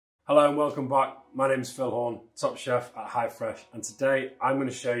Hello and welcome back. My name is Phil Horne, top chef at High Fresh, and today I'm going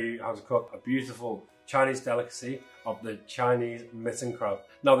to show you how to cook a beautiful Chinese delicacy of the Chinese mitten crab.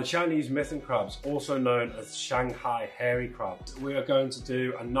 Now the Chinese mitten crabs, also known as Shanghai hairy crab. We are going to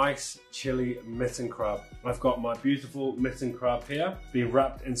do a nice chili mitten crab. I've got my beautiful mitten crab here, being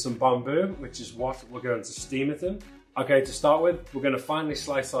wrapped in some bamboo, which is what we're going to steam it in. Okay, to start with, we're going to finely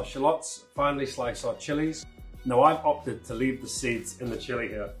slice our shallots, finely slice our chillies. Now I've opted to leave the seeds in the chili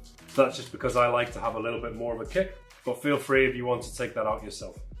here. That's just because I like to have a little bit more of a kick, but feel free if you want to take that out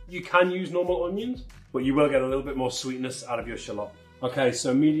yourself. You can use normal onions, but you will get a little bit more sweetness out of your shallot. Okay,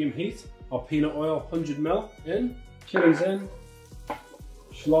 so medium heat, our peanut oil, 100 ml in, chilies in,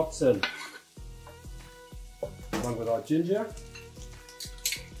 shallots in, along with our ginger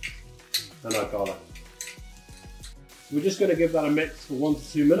and our garlic. We're just going to give that a mix for 1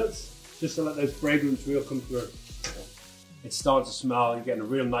 to 2 minutes, just to let those fragrance really come through. It's starting to smell, you're getting a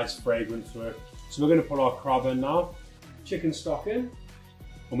real nice fragrance through it. So we're going to put our crab in now, chicken stock in,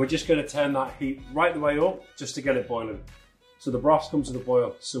 and we're just going to turn that heat right the way up just to get it boiling. So the broth comes to the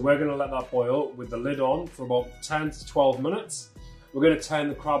boil. So we're going to let that boil with the lid on for about 10 to 12 minutes. We're going to turn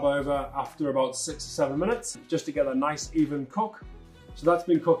the crab over after about 6 to 7 minutes just to get a nice even cook. So that's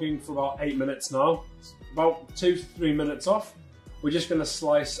been cooking for about 8 minutes now, about 2 to 3 minutes off. We're just going to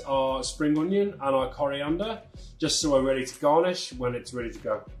slice our spring onion and our coriander just so we're ready to garnish when it's ready to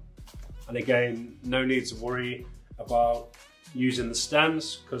go. And again, no need to worry about using the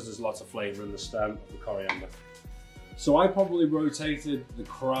stems because there's lots of flavour in the stem of the coriander. So I probably rotated the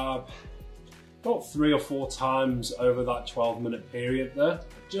crab about 3 or 4 times over that 12-minute period there,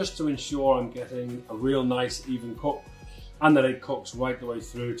 just to ensure I'm getting a real nice even cook and that it cooks right the way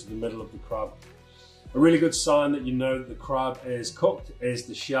through to the middle of the crab. A really good sign that you know that the crab is cooked is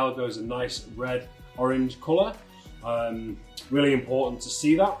the shell goes a nice red-orange colour. Really important to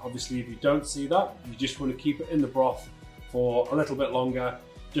see that. Obviously, if you don't see that, you just want to keep it in the broth for a little bit longer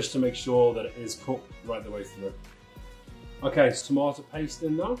just to make sure that it is cooked right the way through. Okay, so tomato paste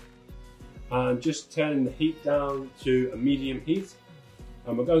in now. And just turning the heat down to a medium heat.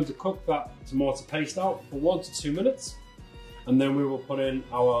 And we're going to cook that tomato paste out for 1 to 2 minutes. And then we will put in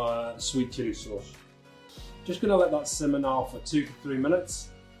our sweet chili sauce. Just going to let that simmer now for 2 to 3 minutes.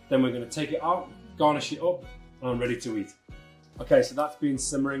 Then we're going to take it out, garnish it up, and ready to eat. Okay, so that's been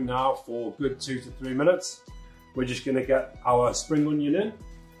simmering now for a good 2 to 3 minutes. We're just going to get our spring onion in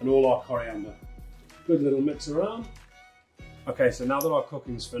and all our coriander. Good little mix around. Okay, so now that our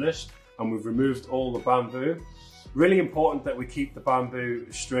cooking's finished and we've removed all the bamboo, really important that we keep the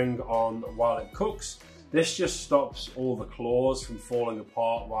bamboo string on while it cooks. This just stops all the claws from falling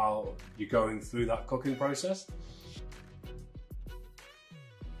apart while you're going through that cooking process. You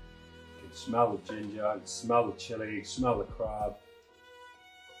can smell the ginger, you can smell the chili, smell the crab.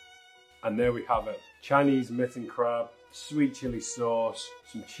 And there we have it. Chinese mitten crab, sweet chili sauce,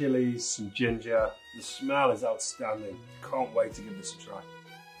 some chilies, some ginger. The smell is outstanding. Can't wait to give this a try.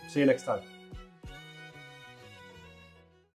 See you next time.